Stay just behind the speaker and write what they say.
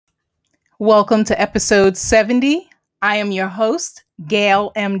Welcome to episode 70. I am your host,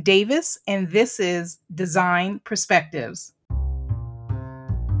 Gail M. Davis, and this is Design Perspectives.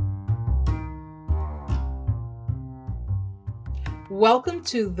 Welcome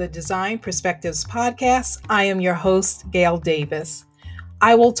to the Design Perspectives podcast. I am your host, Gail Davis.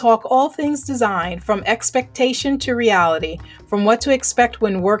 I will talk all things design, from expectation to reality, from what to expect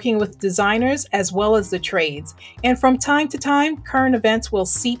when working with designers as well as the trades. And from time to time, current events will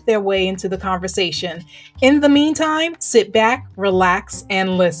seep their way into the conversation. In the meantime, sit back, relax,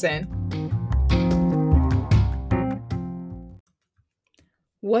 and listen.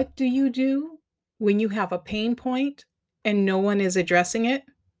 What do you do when you have a pain point and no one is addressing it?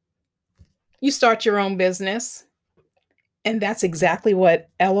 You start your own business. And that's exactly what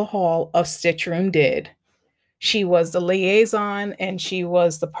Ella Hall of Stitch Room did. She was the liaison, and she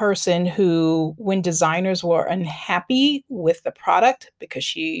was the person who, when designers were unhappy with the product because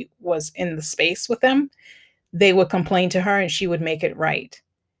she was in the space with them, they would complain to her and she would make it right.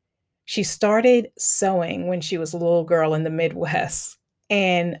 She started sewing when she was a little girl in the Midwest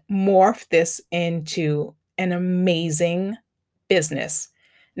and morphed this into an amazing business.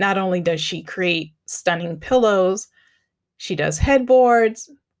 Not only does she create stunning pillows, she does headboards,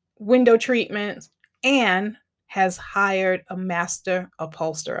 window treatments, and has hired a master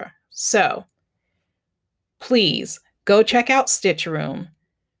upholsterer. So please go check out Stitch Room.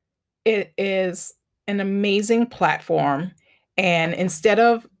 It is an amazing platform. And instead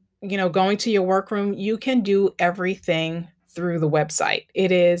of, going to your workroom, you can do everything through the website.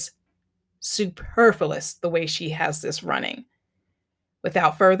 It is superfluous the way she has this running.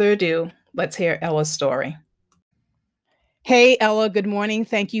 Without further ado, let's hear Ella's story. Hey, Ella, good morning.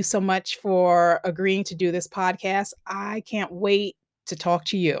 Thank you so much for agreeing to do this podcast. I can't wait to talk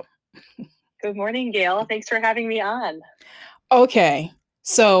to you. Good morning, Gail. Thanks for having me on. Okay,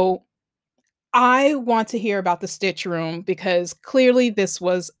 so I want to hear about the Stitch Room because clearly this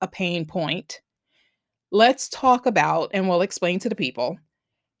was a pain point. Let's talk about, and we'll explain to the people,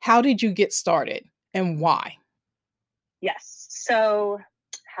 how did you get started and why? Yes. So,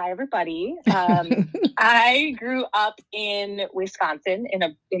 hi, everybody. I grew up in Wisconsin in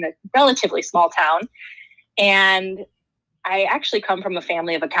a relatively small town, and I actually come from a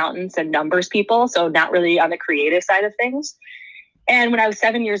family of accountants and numbers people, so not really on the creative side of things. And when I was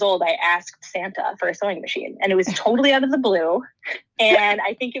 7 years old, I asked Santa for a sewing machine, and it was totally out of the blue. And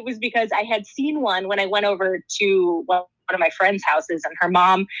I think it was because I had seen one when I went over to one of my friend's houses, and her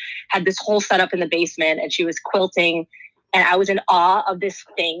mom had this whole setup in the basement, and she was quilting. And I was in awe of this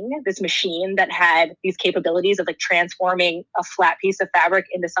machine that had these capabilities of like transforming a flat piece of fabric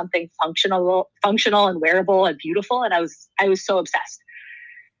into something functional and wearable and beautiful. And I was so obsessed.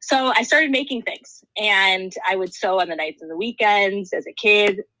 So I started making things, and I would sew on the nights and the weekends. As a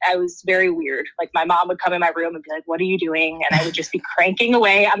kid, I was very weird. Like, my mom would come in my room and be like, "What are you doing?" And I would just be cranking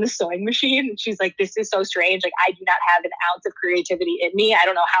away on the sewing machine. And she's like, "This is so strange. Like, I do not have an ounce of creativity in me. I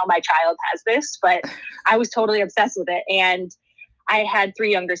don't know how my child has this," but I was totally obsessed with it. And I had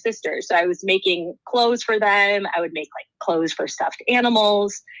 3 younger sisters, so I was making clothes for them. I would make like clothes for stuffed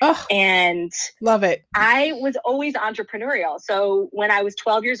animals. Oh, and love it. I was always entrepreneurial. So when I was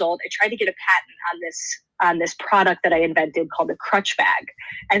 12 years old, I tried to get a patent on this product that I invented called the crutch bag.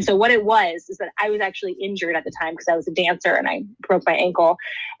 And so what it was is that I was actually injured at the time because I was a dancer and I broke my ankle,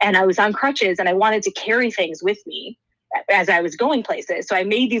 and I was on crutches, and I wanted to carry things with me as I was going places. So I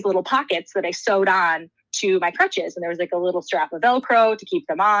made these little pockets that I sewed on to my crutches, and there was like a little strap of Velcro to keep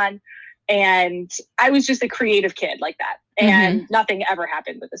them on. And I was just a creative kid like that. And nothing ever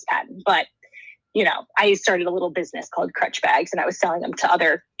happened with this patent. But, I started a little business called Crutch Bags, and I was selling them to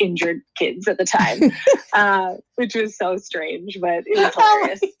other injured kids at the time, which was so strange, but it was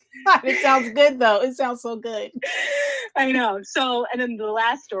hilarious. It sounds good, though. It sounds so good. I know. So, and then the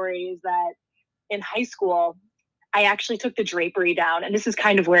last story is that in high school, I actually took the drapery down, and this is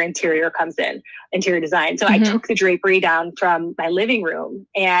kind of where interior comes in, interior design. So I took the drapery down from my living room,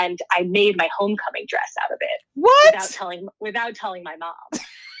 and I made my homecoming dress out of it. What? Without telling my mom.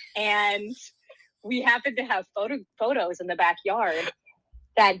 And we happened to have photos in the backyard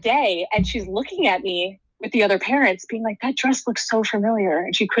that day, and she's looking at me with the other parents being like, "That dress looks so familiar."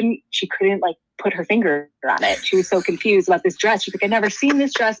 And she couldn't like put her finger on it. She was so confused about this dress. She's like, "I've never seen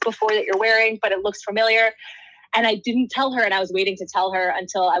this dress before that you're wearing, but it looks familiar." And I didn't tell her, and I was waiting to tell her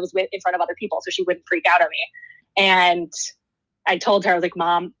until I was in front of other people so she wouldn't freak out on me. And I told her, I was like,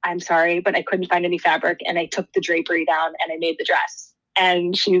 "Mom, I'm sorry, but I couldn't find any fabric, and I took the drapery down and I made the dress."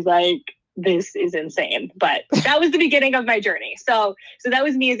 And she's like, "This is insane." But that was the beginning of my journey. So that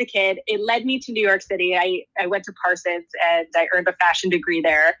was me as a kid. It led me to New York City. I went to Parsons, and I earned a fashion degree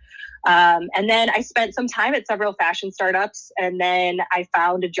there. And then I spent some time at several fashion startups, and then I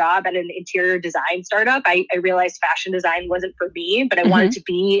found a job at an interior design startup. I realized fashion design wasn't for me, but I wanted to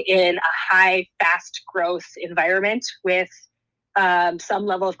be in a high, fast growth environment with some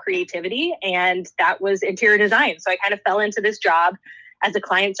level of creativity, and that was interior design. So I kind of fell into this job as a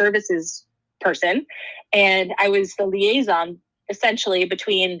client services person, and I was the liaison essentially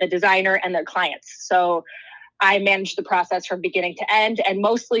between the designer and their clients. So I managed the process from beginning to end, and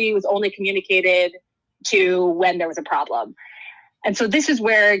mostly was only communicated to when there was a problem. And so this is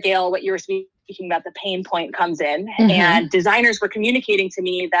where, Gail, what you were speaking about, the pain point comes in. And designers were communicating to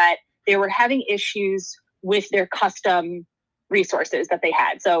me that they were having issues with their custom resources that they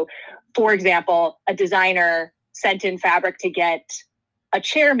had. So, for example, a designer sent in fabric to get a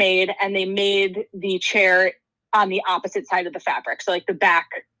chair made, and they made the chair on the opposite side of the fabric. So like the back,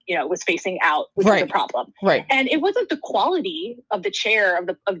 was facing out, which was a problem. Right. And it wasn't the quality of the chair,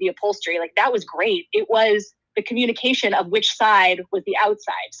 of the upholstery. Like that was great. It was the communication of which side was the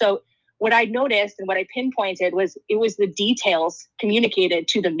outside. So what I noticed and what I pinpointed was it was the details communicated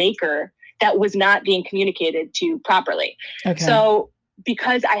to the maker that was not being communicated to properly. Okay. So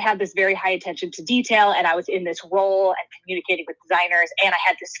because I had this very high attention to detail, and I was in this role and communicating with designers, and I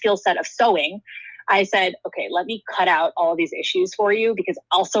had the skill set of sewing, I said, okay, let me cut out all of these issues for you, because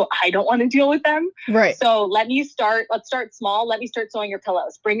also I don't want to deal with them. Right. So let's start small. Let me start sewing your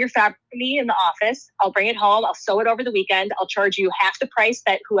pillows. Bring your fabric to me in the office. I'll bring it home. I'll sew it over the weekend. I'll charge you half the price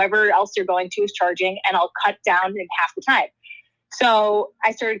that whoever else you're going to is charging, and I'll cut down in half the time. So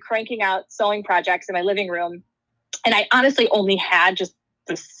I started cranking out sewing projects in my living room. And I honestly only had just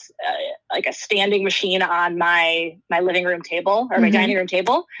this, like a standing machine on my living room table or my dining room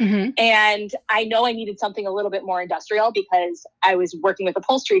table. And I know I needed something a little bit more industrial, because I was working with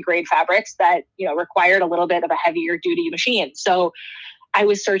upholstery grade fabrics that, required a little bit of a heavier duty machine. So I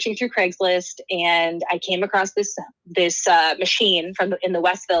was searching through Craigslist, and I came across this machine in the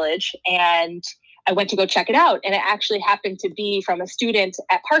West Village, and I went to go check it out. And it actually happened to be from a student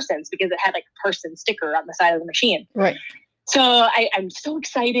at Parsons, because it had like a Parsons sticker on the side of the machine. Right. So I'm so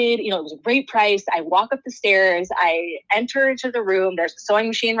excited. It was a great price. I walk up the stairs. I enter into the room. There's a sewing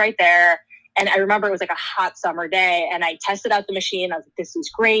machine right there. And I remember it was like a hot summer day, and I tested out the machine. I was like, this is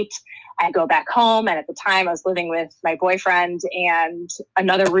great. I go back home. And at the time I was living with my boyfriend and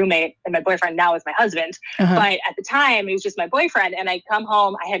another roommate, and my boyfriend now is my husband. But at the time it was just my boyfriend, and I come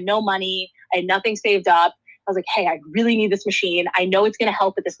home. I had no money. I had nothing saved up. I was like, hey, I really need this machine. I know it's going to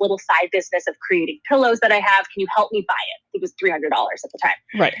help with this little side business of creating pillows that I have. Can you help me buy it? It was $300 at the time.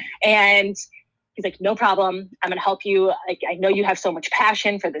 Right. And he's like, no problem. I'm going to help you. Like, I know you have so much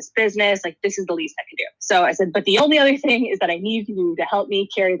passion for this business. Like, this is the least I can do. So I said, but the only other thing is that I need you to help me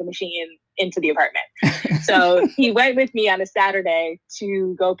carry the machine into the apartment. So he went with me on a Saturday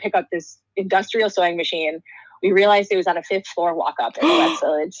to go pick up this industrial sewing machine. We realized it was on a 5th floor walk up in the West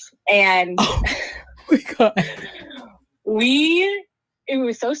Village. And my God. It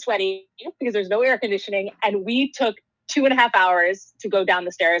was so sweaty because there's no air conditioning. And we took 2.5 hours to go down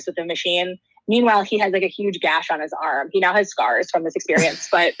the stairs with the machine. Meanwhile, he has like a huge gash on his arm. He now has scars from this experience,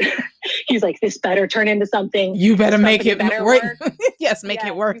 but he's like, this better turn into something. You better make it work. Yes, make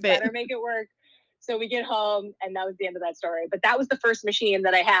it worth it. Better make it work. So we get home, and that was the end of that story. But that was the first machine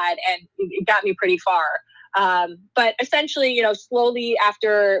that I had, and it got me pretty far. But essentially, slowly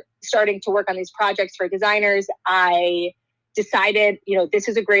after starting to work on these projects for designers, I decided, this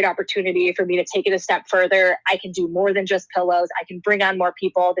is a great opportunity for me to take it a step further. I can do more than just pillows. I can bring on more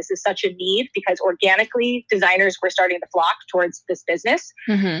people. This is such a need, because organically designers were starting to flock towards this business,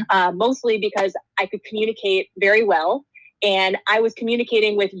 mostly because I could communicate very well. And I was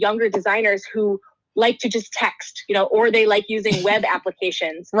communicating with younger designers who like to just text, or they like using web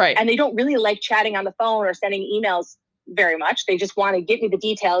applications. Right. And they don't really like chatting on the phone or sending emails very much. They just want to give me the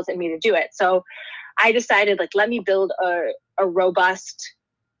details and me to do it. So I decided, let me build a robust,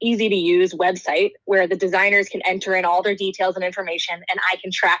 easy to use website where the designers can enter in all their details and information, and I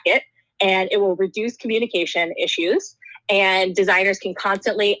can track it, and it will reduce communication issues. And designers can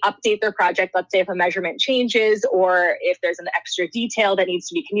constantly update their project. Let's say if a measurement changes, or if there's an extra detail that needs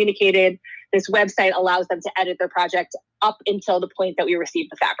to be communicated, this website allows them to edit their project up until the point that we receive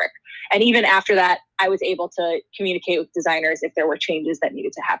the fabric. And even after that, I was able to communicate with designers if there were changes that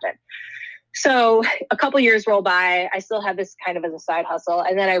needed to happen. So a couple years roll by. I still have this kind of as a side hustle.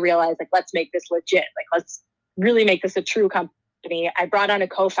 And then I realized, let's make this legit. Let's really make this a true company. I brought on a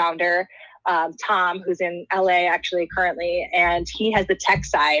co-founder, Tom, who's in LA actually currently, and he has the tech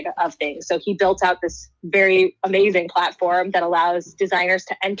side of things. So he built out this very amazing platform that allows designers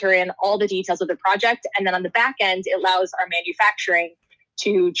to enter in all the details of the project. And then on the back end, it allows our manufacturing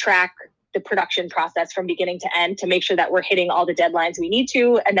to track the production process from beginning to end to make sure that we're hitting all the deadlines we need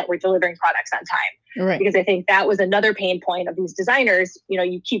to and that we're delivering products on time. Right. Because I think that was another pain point of these designers.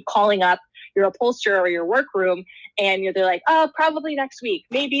 You keep calling up your upholsterer or your workroom and they're like, oh, probably next week,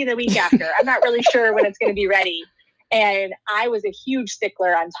 maybe the week after. I'm not really sure when it's going to be ready. And I was a huge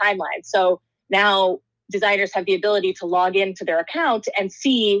stickler on timelines. So now designers have the ability to log into their account and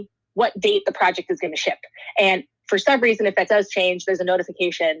see what date the project is going to ship. And for some reason, if that does change, there's a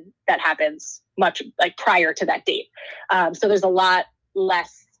notification that happens much like prior to that date. So there's a lot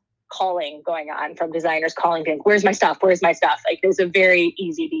less calling going on from designers calling in, where's my stuff? Where's my stuff? Like there's a very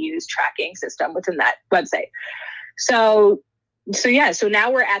easy to use tracking system within that website. So now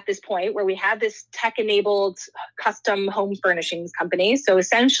we're at this point where we have this tech-enabled custom home furnishings company. So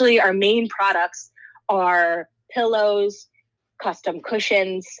essentially our main products are pillows, custom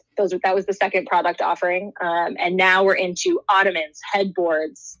cushions. That was the second product offering. And now we're into ottomans,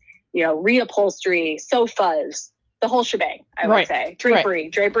 headboards, reupholstery, sofas, the whole shebang, I would say. Drapery.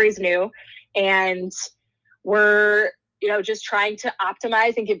 Right. Drapery is new. And we're, just trying to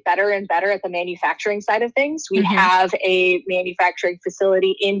optimize and get better and better at the manufacturing side of things. We have a manufacturing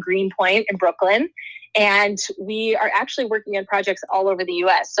facility in Greenpoint in Brooklyn. And we are actually working on projects all over the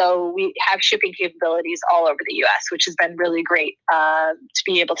U.S. So we have shipping capabilities all over the U.S., which has been really great to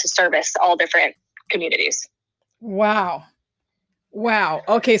be able to service all different communities. Wow.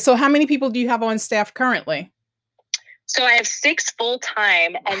 Okay. So how many people do you have on staff currently? So I have 6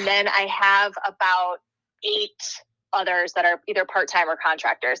 full-time, and then I have about 8 others that are either part-time or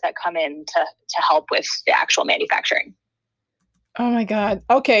contractors that come in to help with the actual manufacturing. Oh my God.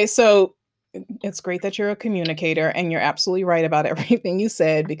 Okay. So it's great that you're a communicator and you're absolutely right about everything you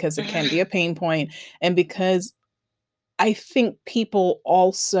said, because it can be a pain point. And because I think people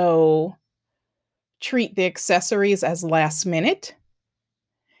also treat the accessories as last minute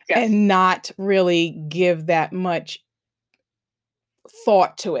and not really give that much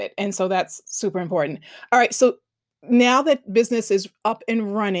thought to it. And so that's super important. All right. So now that business is up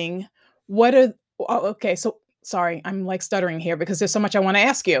and running, so sorry, I'm like stuttering here because there's so much I want to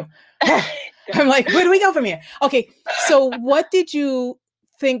ask you. I'm like, where do we go from here? Okay. So what did you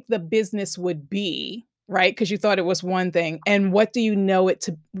think the business would be, right? Because you thought it was one thing. And what do you know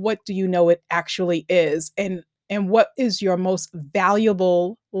it actually is? And what is your most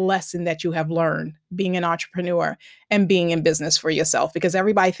valuable lesson that you have learned being an entrepreneur and being in business for yourself? Because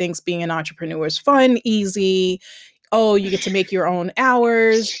everybody thinks being an entrepreneur is fun, easy. Oh, you get to make your own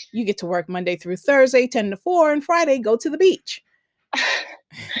hours. You get to work Monday through Thursday, 10 to 4, and Friday, go to the beach.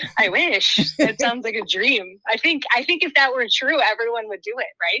 I wish. That sounds like a dream. I think if that were true, everyone would do it,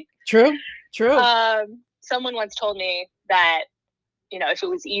 right? True. Someone once told me that, if it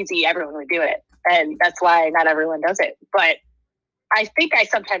was easy, everyone would do it. And that's why not everyone does it. But I think I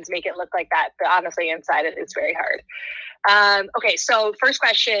sometimes make it look like that. But honestly, inside it's very hard. Okay, so first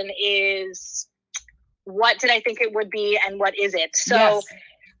question is, what did I think it would be and what is it? So yes.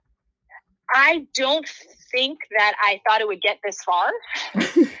 I don't think that I thought it would get this far.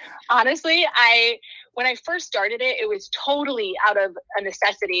 Honestly, when I first started it, it was totally out of a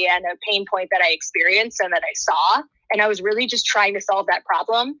necessity and a pain point that I experienced and that I saw. And I was really just trying to solve that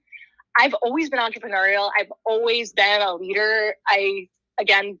problem. I've always been entrepreneurial. I've always been a leader.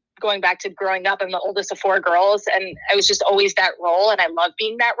 Again, going back to growing up, I'm the oldest of 4 girls, and I was just always that role, and I love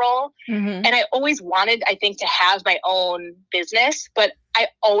being that role. Mm-hmm. And I always wanted, I think, to have my own business, but I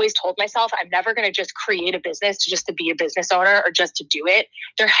always told myself I'm never going to just create a business to be a business owner or just to do it.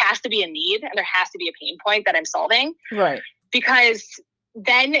 There has to be a need and there has to be a pain point that I'm solving. Right. Because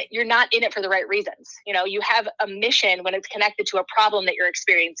then you're not in it for the right reasons. You have a mission when it's connected to a problem that you're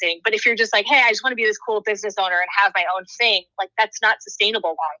experiencing. But if you're just like, hey, I just want to be this cool business owner and have my own thing, like that's not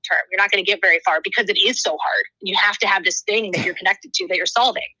sustainable long term. You're not going to get very far because it is so hard. You have to have this thing that you're connected to, that you're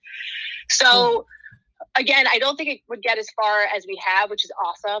solving. So again, I don't think it would get as far as we have, which is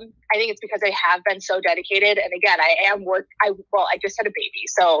awesome. I think it's because I have been so dedicated. And again, I just had a baby.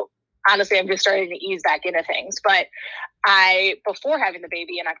 So honestly, I'm just starting to ease back into things. But before having the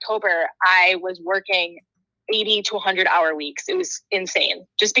baby in October, I was working 80 to 100 hour weeks. It was insane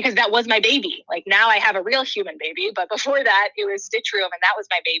just because that was my baby. Like now I have a real human baby, but before that it was Stitch Room and that was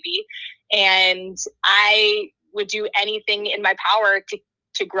my baby. And I would do anything in my power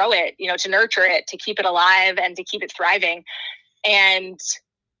to grow it, to nurture it, to keep it alive and to keep it thriving. And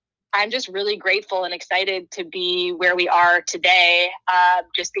I'm just really grateful and excited to be where we are today,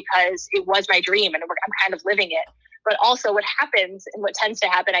 just because it was my dream and I'm kind of living it. But also what happens and what tends to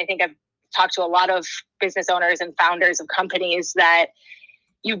happen, I think I've talked to a lot of business owners and founders of companies, that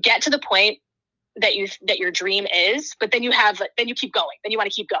you get to the point that your dream is, but then you keep going, then you want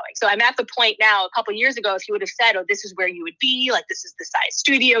to keep going. So I'm at the point now. A couple of years ago, if you would have said, oh, this is where you would be, like this is the size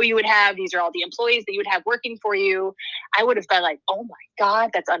studio you would have, these are all the employees that you would have working for you, I would have been like, oh my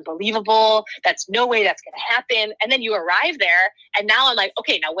God, that's unbelievable, that's no way that's going to happen. And then you arrive there, and now I'm like,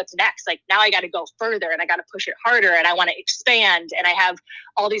 okay, now what's next? Like now I got to go further, and I got to push it harder, and I want to expand, and I have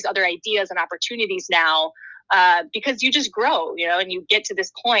all these other ideas and opportunities now, because you just grow, and you get to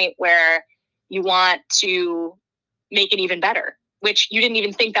this point where you want to make it even better, which you didn't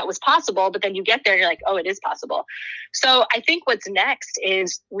even think that was possible. But then you get there and you're like, oh, it is possible. So I think what's next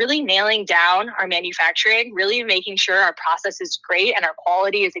is really nailing down our manufacturing, really making sure our process is great and our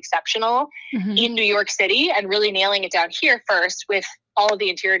quality is exceptional in New York City, and really nailing it down here first with all of the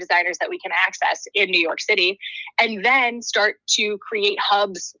interior designers that we can access in New York City, and then start to create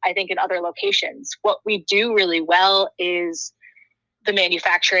hubs, I think, in other locations. What we do really well is the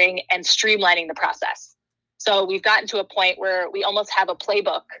manufacturing and streamlining the process. So we've gotten to a point where we almost have a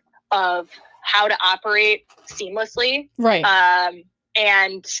playbook of how to operate seamlessly, right?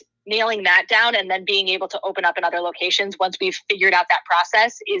 And nailing that down, and then being able to open up in other locations once we've figured out that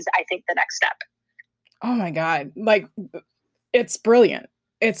process is, I think, the next step. Oh my God. Like, it's brilliant.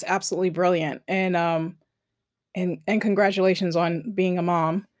 It's absolutely brilliant. And congratulations on being a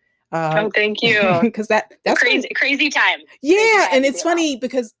mom. Oh, thank you. Because that's crazy time. Yeah. And it's funny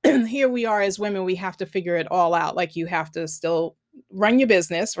because here we are as women, we have to figure it all out. Like you have to still run your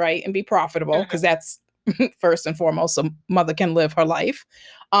business, right? And be profitable, because that's first and foremost, so mother can live her life.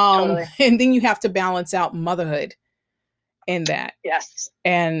 Totally. And then you have to balance out motherhood in that. Yes.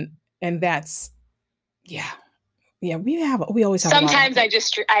 And that's, yeah. Yeah, we always have. Sometimes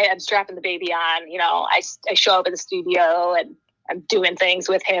I'm strapping the baby on, I show up at the studio and I'm doing things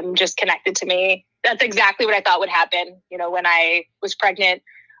with him just connected to me. That's exactly what I thought would happen. When I was pregnant,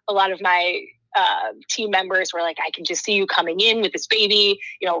 a lot of my team members were like, I can just see you coming in with this baby,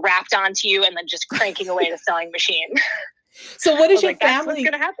 wrapped onto you, and then just cranking away the sewing machine. So what is your family? That's what's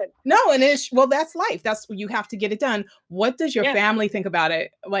going to happen. No, and that's life. That's, you have to get it done. What does your family think about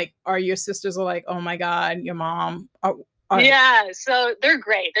it? Like, are your sisters like, oh my God, your mom? Yeah, so they're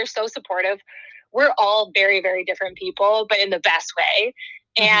great. They're so supportive. We're all very, very different people, but in the best way.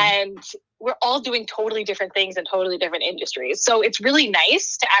 And we're all doing totally different things in totally different industries. So it's really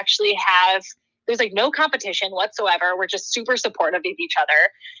nice to actually there's like no competition whatsoever. We're just super supportive of each other.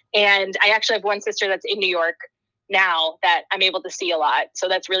 And I actually have one sister that's in New York now that I'm able to see a lot. So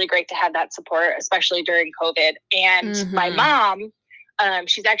that's really great to have that support, especially during COVID. And my mom,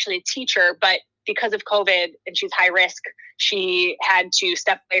 she's actually a teacher, but because of COVID and she's high risk, she had to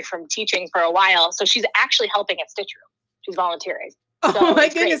step away from teaching for a while. So she's actually helping at Stitch Room. She's volunteering. Oh my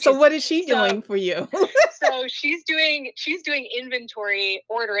goodness. So what is she doing for you? So she's doing inventory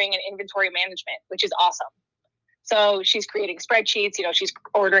ordering and inventory management, which is awesome. So she's creating spreadsheets, she's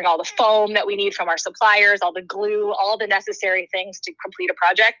ordering all the foam that we need from our suppliers, all the glue, all the necessary things to complete a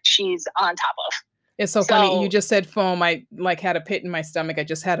project. She's on top of. It's so funny. You just said foam. I had a pit in my stomach. I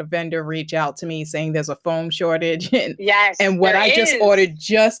just had a vendor reach out to me saying there's a foam shortage. And what I just ordered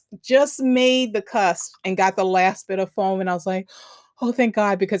just made the cusp and got the last bit of foam. And I was like, oh, thank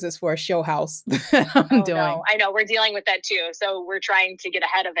God, because it's for a show house that I'm doing. No, I know. We're dealing with that too. So we're trying to get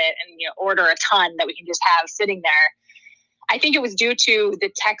ahead of it and order a ton that we can just have sitting there. I think it was due to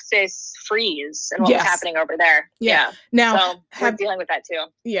the Texas freeze and what was happening over there. Yeah. Now, so we're dealing with that too.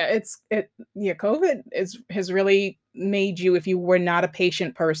 Yeah, COVID has really made you, if you were not a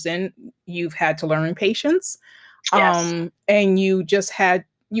patient person, you've had to learn patience. Yes. And you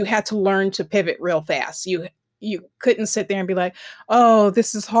had to learn to pivot real fast. You couldn't sit there and be like, oh,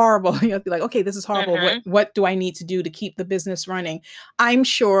 this is horrible. You have to be like, okay, this is horrible. What do I need to do to keep the business running? I'm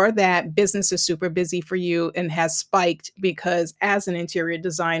sure that business is super busy for you and has spiked because as an interior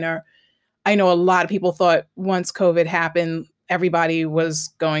designer, I know a lot of people thought once COVID happened, everybody was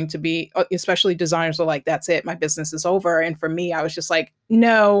going to be, especially designers, are like, that's it, my business is over. And for me, I was just like,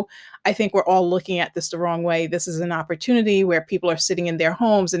 no, I think we're all looking at this the wrong way. This is an opportunity where people are sitting in their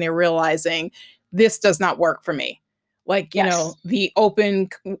homes and they're realizing this does not work for me. Like, the open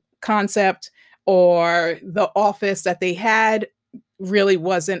concept or the office that they had really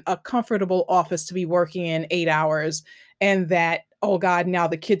wasn't a comfortable office to be working in 8 hours. And that, oh God, now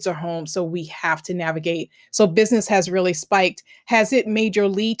the kids are home, so we have to navigate. So business has really spiked. Has it made your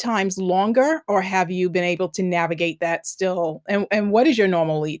lead times longer, or have you been able to navigate that still? And what is your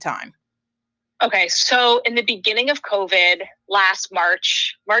normal lead time? Okay, so in the beginning of COVID, last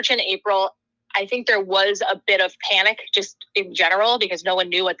March and April, I think there was a bit of panic just in general because no one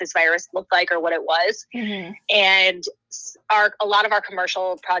knew what this virus looked like or what it was. Mm-hmm. And a lot of our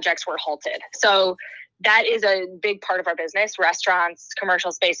commercial projects were halted. So that is a big part of our business: restaurants,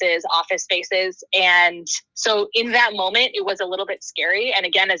 commercial spaces, office spaces. And so in that moment, it was a little bit scary. And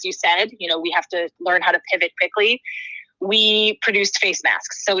again, as you said, we have to learn how to pivot quickly. We produced face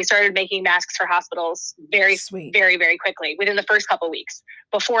masks. So we started making masks for hospitals very quickly within the first couple of weeks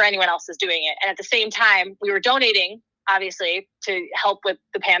before anyone else was doing it. And at the same time, we were donating, obviously, to help with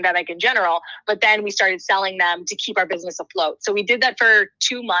the pandemic in general. But then we started selling them to keep our business afloat. So we did that for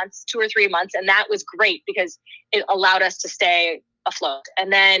 2 or 3 months. And that was great because it allowed us to stay afloat.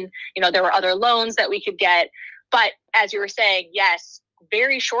 And then, there were other loans that we could get. But as you were saying, yes,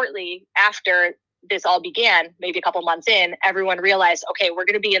 very shortly after this all began, maybe a couple months in, everyone realized, okay, we're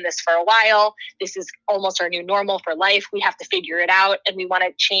going to be in this for a while. This is almost our new normal for life. We have to figure it out, and we want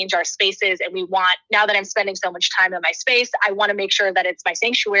to change our spaces. And now that I'm spending so much time in my space, I want to make sure that it's my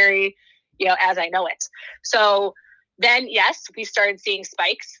sanctuary, as I know it. So then, yes, we started seeing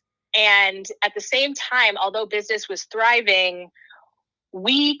spikes. And at the same time, although business was thriving,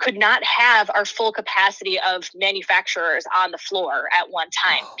 we could not have our full capacity of manufacturers on the floor at one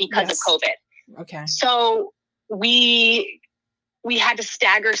time because of COVID. Okay. So we had to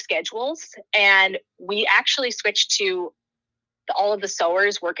stagger schedules, and we actually switched to all of the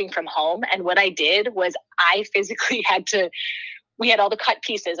sewers working from home. And what I did was I physically we had all the cut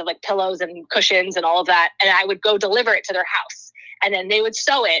pieces of like pillows and cushions and all of that. And I would go deliver it to their house, and then they would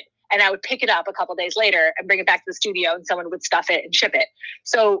sew it. And I would pick it up a couple of days later and bring it back to the studio, and someone would stuff it and ship it.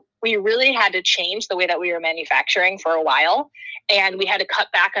 So we really had to change the way that we were manufacturing for a while. And we had to cut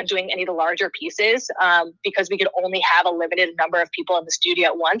back on doing any of the larger pieces because we could only have a limited number of people in the studio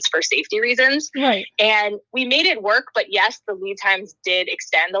at once for safety reasons. Right. And we made it work. But yes, the lead times did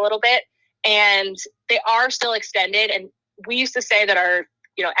extend a little bit, and they are still extended. And we used to say that our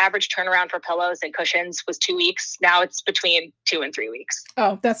average turnaround for pillows and cushions was 2 weeks. Now it's between 2 and 3 weeks.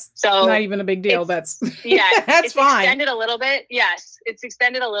 Oh, that's not even a big deal. That's it's fine. Extended a little bit. Yes, it's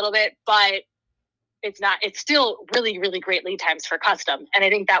extended a little bit, but it's still really, really great lead times for custom. And I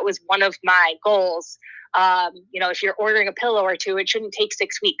think that was one of my goals. If you're ordering a pillow or two, it shouldn't take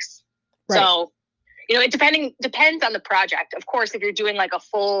 6 weeks. Right. So, it depends on the project. Of course, if you're doing like a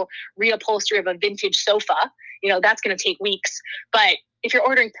full reupholstery of a vintage sofa, that's going to take weeks. But if you're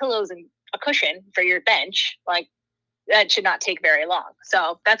ordering pillows and a cushion for your bench, like that should not take very long.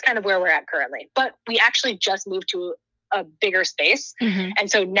 So that's kind of where we're at currently. But we actually just moved to a bigger space. Mm-hmm.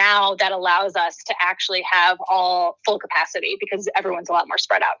 And so now that allows us to actually have all full capacity because everyone's a lot more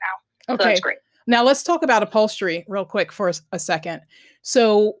spread out now. Okay. So that's great. Now let's talk about upholstery real quick for a second.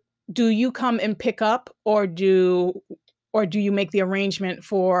 So do you come and pick up, or do you make the arrangement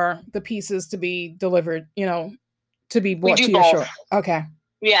for the pieces to be delivered, to be brought to your shore? Okay.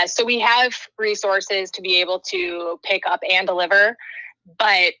 Yeah. So we have resources to be able to pick up and deliver,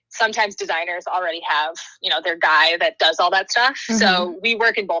 but sometimes designers already have, their guy that does all that stuff. Mm-hmm. So we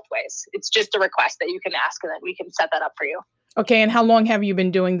work in both ways. It's just a request that you can ask, and then we can set that up for you. Okay. And how long have you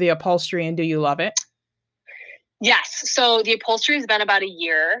been doing the upholstery, and do you love it? Yes. So the upholstery has been about a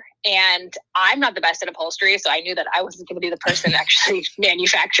year, and I'm not the best at upholstery. So I knew that I wasn't going to be the person actually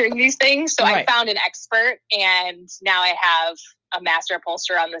manufacturing these things. So I found an expert, and now I have a master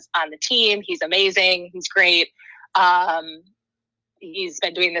upholsterer on the team. He's amazing. He's great. He's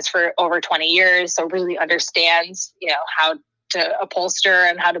been doing this for over 20 years. So really understands, how to upholster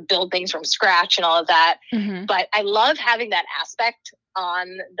and how to build things from scratch and all of that. Mm-hmm. But I love having that aspect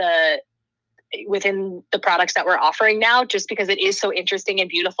within the products that we're offering now, just because it is so interesting and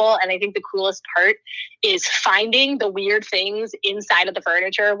beautiful. And I think the coolest part is finding the weird things inside of the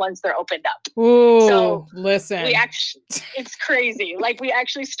furniture once they're opened up. Ooh, so listen, it's crazy. Like we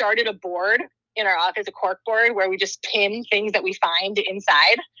actually started a board in our office, a cork board, where we just pin things that we find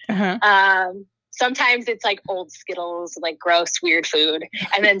inside. Uh-huh. Sometimes it's like old Skittles, like gross, weird food.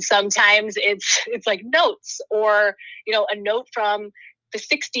 And then sometimes it's like notes, or, a note from the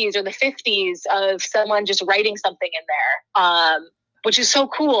 60s or the 50s of someone just writing something in there, which is so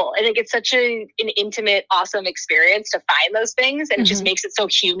cool. I think it's such an intimate, awesome experience to find those things, and mm-hmm. it just makes it so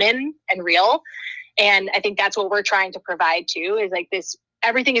human and real. And I think that's what we're trying to provide too, is like this,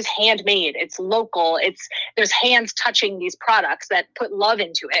 everything is handmade. It's local. There's hands touching these products that put love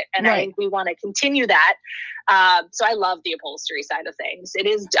into it. And I think we want to continue that. So I love the upholstery side of things. It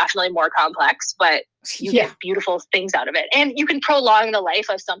is definitely more complex, but you get beautiful things out of it. And you can prolong the life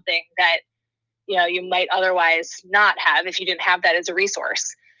of something that, you might otherwise not have if you didn't have that as a resource.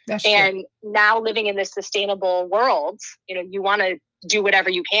 That's true. Now living in this sustainable world, you want to do whatever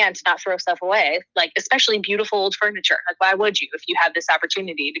you can to not throw stuff away, like especially beautiful old furniture. Like, why would you if you have this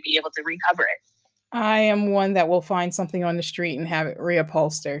opportunity to be able to recover it? I am one that will find something on the street and have it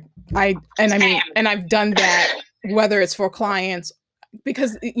reupholstered. I mean, Same. and I've done that whether it's for clients,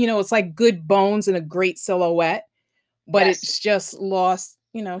 because it's like good bones and a great silhouette, but Yes. it's just lost.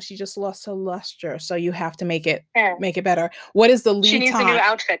 She just lost her luster. So you have to make it Yeah. better. What is the lead She needs time? a new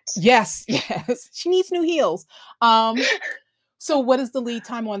outfit. Yes. She needs new heels. So what is the lead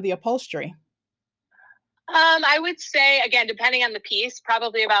time on the upholstery? I would say, again, depending on the piece,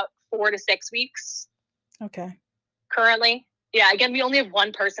 probably about 4 to 6 weeks. Okay. Currently. Yeah, again, we only have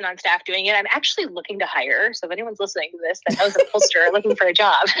one person on staff doing it. I'm actually looking to hire. So if anyone's listening to this that knows an upholsterer looking for a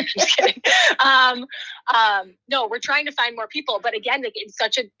job, just kidding. No, we're trying to find more people. But again, like, it's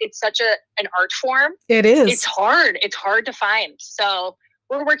such an art form. It is. It's hard. It's hard to find. So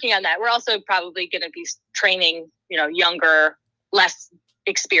we're working on that. We're also probably going to be training, younger, less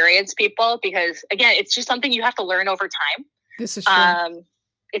experienced people, because again, it's just something you have to learn over time. This is true.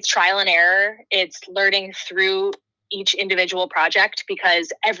 It's trial and error. It's learning through each individual project, because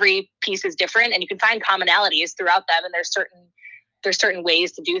every piece is different and you can find commonalities throughout them. And there's certain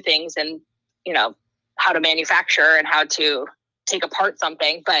ways to do things, and, how to manufacture and how to take apart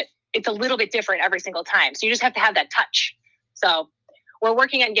something, but it's a little bit different every single time. So you just have to have that touch. So we're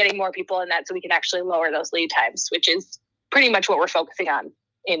working on getting more people in that so we can actually lower those lead times, which is pretty much what we're focusing on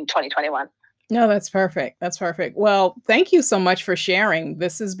in 2021. No, that's perfect. That's perfect. Well, thank you so much for sharing.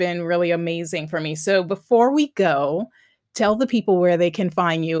 This has been really amazing for me. So before we go, tell the people where they can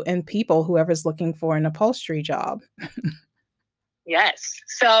find you, and whoever's looking for an upholstery job. Yes.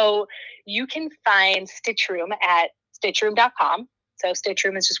 So you can find Stitch Room at stitchroom.com. So Stitch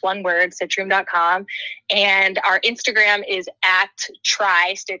Room is just one word, stitchroom.com. And our Instagram is at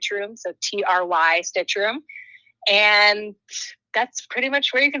Try Stitch Room. So TRY Stitch Room. And that's pretty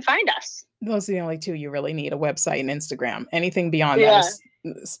much where you can find us. Those are the only two you really need: a website and Instagram. Anything beyond that is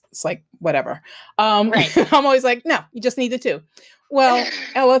it's like whatever. Right. I'm always like, no, you just need the two. Well,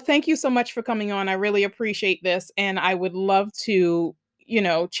 Ella, thank you so much for coming on. I really appreciate this. And I would love to,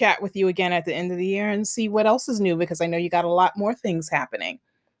 chat with you again at the end of the year and see what else is new, because I know you got a lot more things happening.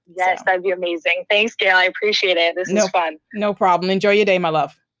 Yes, so. That'd be amazing. Thanks, Gail. I appreciate it. This is fun. No problem. Enjoy your day, my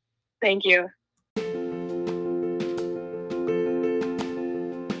love. Thank you.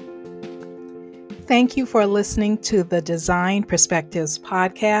 Thank you for listening to the Design Perspectives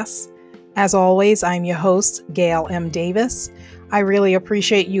podcast. As always, I'm your host, Gail M. Davis. I really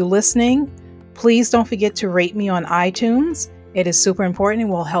appreciate you listening. Please don't forget to rate me on iTunes. It is super important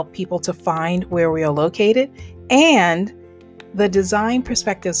and will help people to find where we are located. And the Design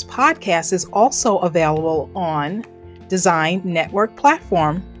Perspectives podcast is also available on Design Network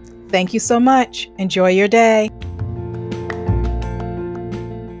platform. Thank you so much. Enjoy your day.